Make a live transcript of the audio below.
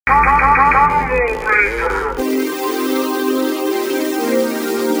Hey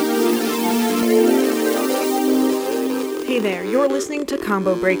there, you're listening to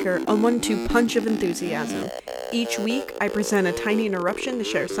Combo Breaker, a 1-2 punch of enthusiasm. Each week, I present a tiny interruption to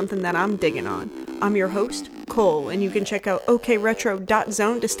share something that I'm digging on. I'm your host, Cole, and you can check out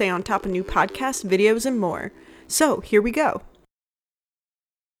okretro.zone to stay on top of new podcasts, videos, and more. So, here we go.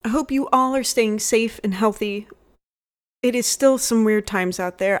 I hope you all are staying safe and healthy. It is still some weird times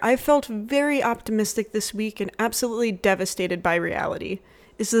out there. I felt very optimistic this week and absolutely devastated by reality.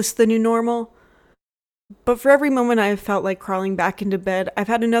 Is this the new normal? But for every moment I have felt like crawling back into bed, I've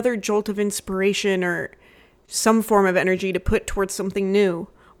had another jolt of inspiration or some form of energy to put towards something new.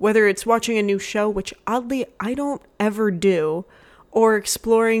 Whether it's watching a new show, which oddly I don't ever do, or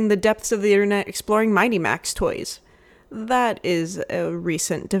exploring the depths of the internet, exploring Mighty Max toys. That is a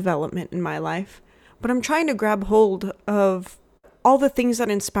recent development in my life. But I'm trying to grab hold of all the things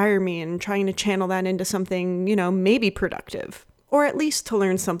that inspire me and trying to channel that into something, maybe productive. Or at least to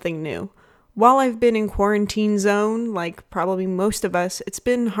learn something new. While I've been in quarantine zone, like probably most of us, it's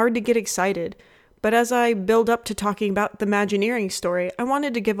been hard to get excited. But as I build up to talking about the Imagineering story, I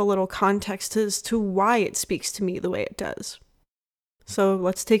wanted to give a little context as to why it speaks to me the way it does. So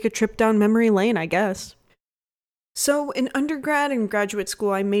let's take a trip down memory lane, I guess. So in undergrad and graduate school,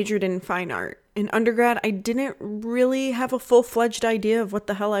 I majored in fine art. In undergrad, I didn't really have a full-fledged idea of what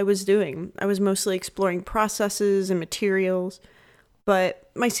the hell I was doing. I was mostly exploring processes and materials. But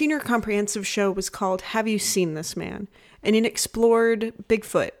my senior comprehensive show was called Have You Seen This Man? And it explored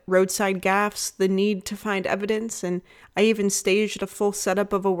Bigfoot, roadside gaffes, the need to find evidence, and I even staged a full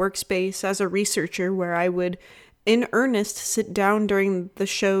setup of a workspace as a researcher where I would, in earnest, sit down during the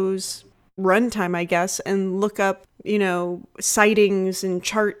show's runtime, I guess, and look up, sightings and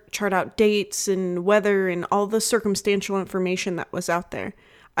chart out dates and weather and all the circumstantial information that was out there.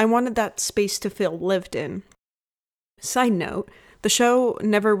 I wanted that space to feel lived in. Side note, the show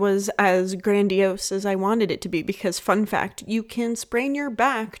never was as grandiose as I wanted it to be because, fun fact, you can sprain your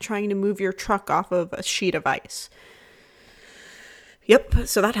back trying to move your truck off of a sheet of ice. Yep,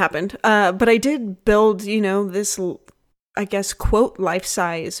 so that happened. But I did build, this, I guess, quote,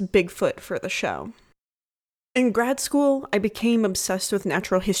 life-size Bigfoot for the show. In grad school, I became obsessed with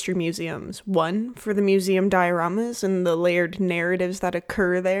natural history museums. One, for the museum dioramas and the layered narratives that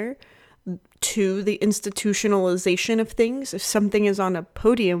occur there. Two, the institutionalization of things. If something is on a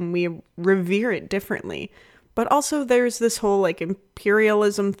podium, we revere it differently. But also there's this whole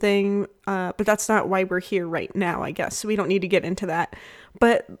imperialism thing, but that's not why we're here right now, I guess. So we don't need to get into that.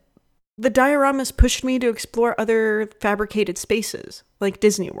 But the dioramas pushed me to explore other fabricated spaces, like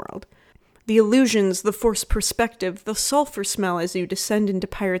Disney World. The illusions, the forced perspective, the sulfur smell as you descend into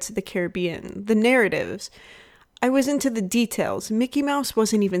Pirates of the Caribbean, the narratives. I was into the details. Mickey Mouse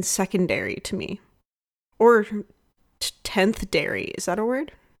wasn't even secondary to me. Or 10th dairy. Is that a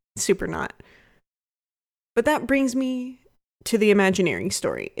word? Super not. But that brings me to the Imagineering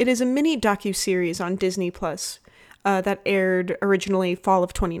story. It is a mini docuseries on Disney Plus that aired originally fall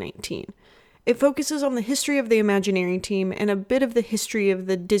of 2019. It focuses on the history of the Imagineering team and a bit of the history of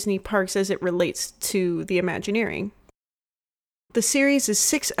the Disney parks as it relates to the Imagineering. The series is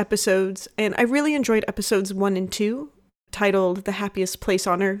 6 episodes, and I really enjoyed episodes 1 and 2, titled The Happiest Place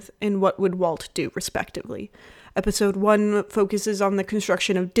on Earth and What Would Walt Do, respectively. Episode 1 focuses on the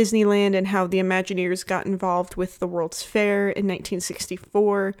construction of Disneyland and how the Imagineers got involved with the World's Fair in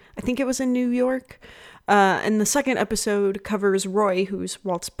 1964. I think it was in New York. And the second episode covers Roy, who's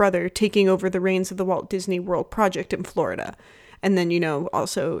Walt's brother, taking over the reins of the Walt Disney World project in Florida. And then,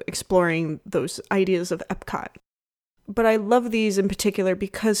 also exploring those ideas of Epcot. But I love these in particular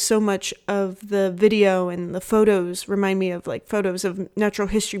because so much of the video and the photos remind me of photos of natural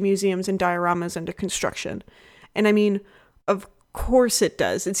history museums and dioramas under construction. And I mean, of course it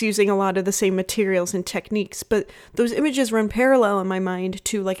does. It's using a lot of the same materials and techniques, but those images run parallel in my mind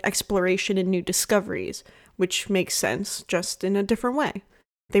to exploration and new discoveries, which makes sense, just in a different way.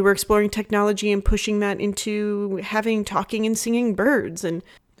 They were exploring technology and pushing that into having talking and singing birds and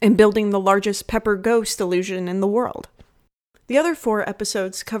building the largest pepper ghost illusion in the world. The other 4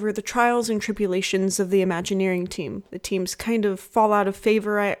 episodes cover the trials and tribulations of the Imagineering team. The teams kind of fall out of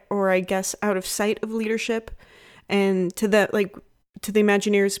favor, or I guess out of sight of leadership, and to the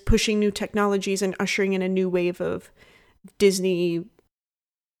Imagineers pushing new technologies and ushering in a new wave of Disney.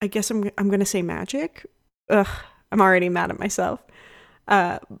 I guess I'm gonna say magic. Ugh, I'm already mad at myself.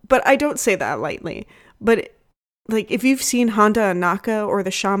 But I don't say that lightly. But if you've seen Honda Anaka or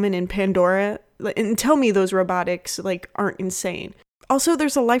the Shaman in Pandora, and tell me those robotics aren't insane. Also,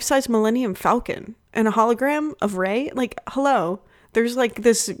 there's a life-size Millennium Falcon and a hologram of Rey. Hello. There's like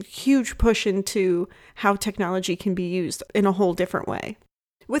this huge push into how technology can be used in a whole different way.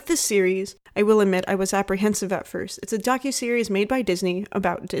 With this series, I will admit I was apprehensive at first. It's a docuseries made by Disney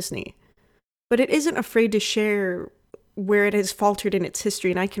about Disney. But it isn't afraid to share where it has faltered in its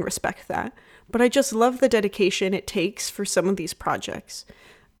history, and I can respect that. But I just love the dedication it takes for some of these projects.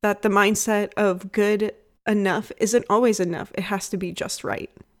 That the mindset of good enough isn't always enough. It has to be just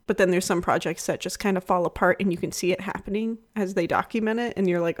right. But then there's some projects that just kind of fall apart and you can see it happening as they document it. And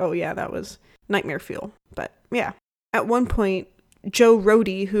you're like, oh yeah, that was nightmare fuel. But yeah. At one point, Joe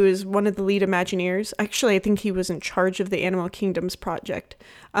Rohde, who is one of the lead Imagineers, actually I think he was in charge of the Animal Kingdoms project.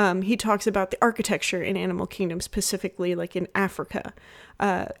 He talks about the architecture in Animal Kingdom, specifically like in Africa.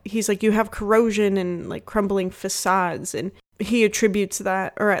 He's like, you have corrosion and like crumbling facades, and he attributes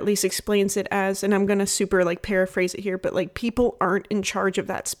that, or at least explains it as, and I'm gonna super like paraphrase it here, but like people aren't in charge of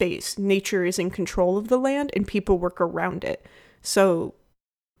that space. Nature is in control of the land and people work around it. So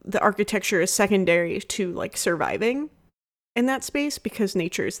the architecture is secondary to like surviving in that space because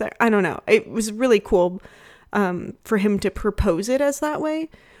nature is there. I don't know. It was really cool for him to propose it as that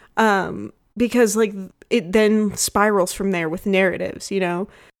way, because like it then spirals from there with narratives, you know.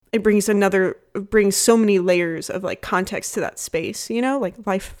 It brings so many layers of like context to that space, you know, like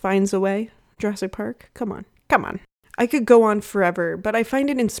life finds a way. Jurassic Park. Come on. I could go on forever, but I find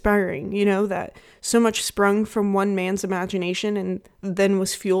it inspiring, you know, that so much sprung from one man's imagination and then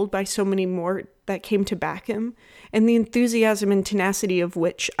was fueled by so many more that came to back him, and the enthusiasm and tenacity of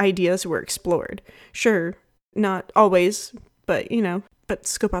which ideas were explored. Sure, not always, but, you know, but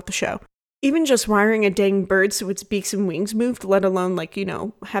scope out the show. Even just wiring a dang bird so its beaks and wings moved, let alone, like, you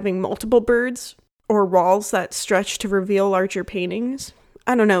know, having multiple birds or walls that stretch to reveal larger paintings.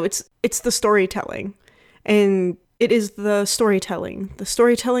 I don't know, it's the storytelling. And it is the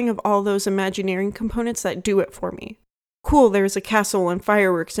storytelling of all those Imagineering components that do it for me. Cool, there's a castle and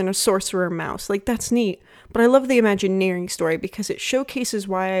fireworks and a sorcerer mouse. Like, that's neat. But I love the Imagineering story because it showcases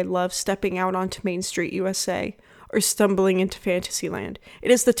why I love stepping out onto Main Street USA or stumbling into Fantasyland.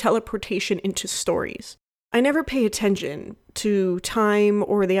 It is the teleportation into stories. I never pay attention to time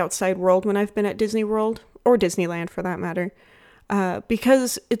or the outside world when I've been at Disney World, or Disneyland for that matter,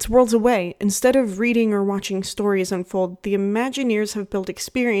 because it's worlds away. Instead of reading or watching stories unfold, the Imagineers have built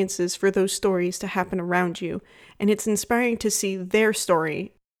experiences for those stories to happen around you, and it's inspiring to see their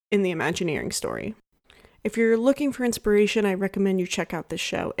story in the Imagineering story. If you're looking for inspiration, I recommend you check out this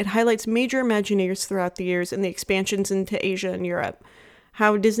show. It highlights major Imagineers throughout the years and the expansions into Asia and Europe.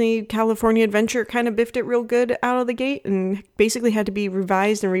 How Disney California Adventure kind of biffed it real good out of the gate and basically had to be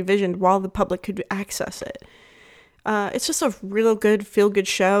revised and revisioned while the public could access it. It's just a real good, feel-good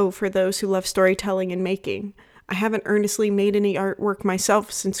show for those who love storytelling and making. I haven't earnestly made any artwork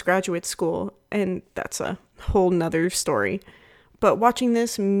myself since graduate school, and that's a whole nother story. But watching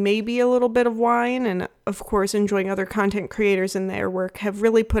this, maybe a little bit of wine, and of course enjoying other content creators and their work have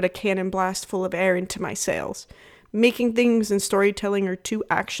really put a cannon blast full of air into my sails. Making things and storytelling are two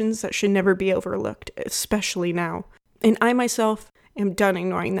actions that should never be overlooked, especially now. And I myself am done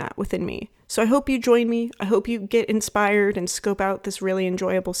ignoring that within me. So I hope you join me. I hope you get inspired and scope out this really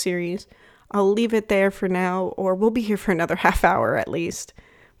enjoyable series. I'll leave it there for now, or we'll be here for another half hour at least.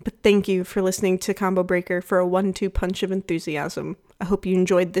 But thank you for listening to Combo Breaker for a 1-2 punch of enthusiasm. I hope you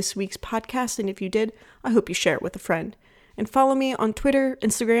enjoyed this week's podcast, and if you did, I hope you share it with a friend. And follow me on Twitter,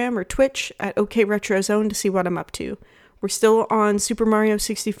 Instagram, or Twitch at OKRetroZone to see what I'm up to. We're still on Super Mario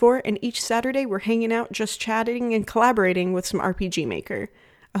 64, and each Saturday we're hanging out just chatting and collaborating with some RPG Maker.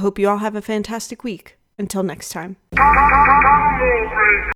 I hope you all have a fantastic week. Until next time.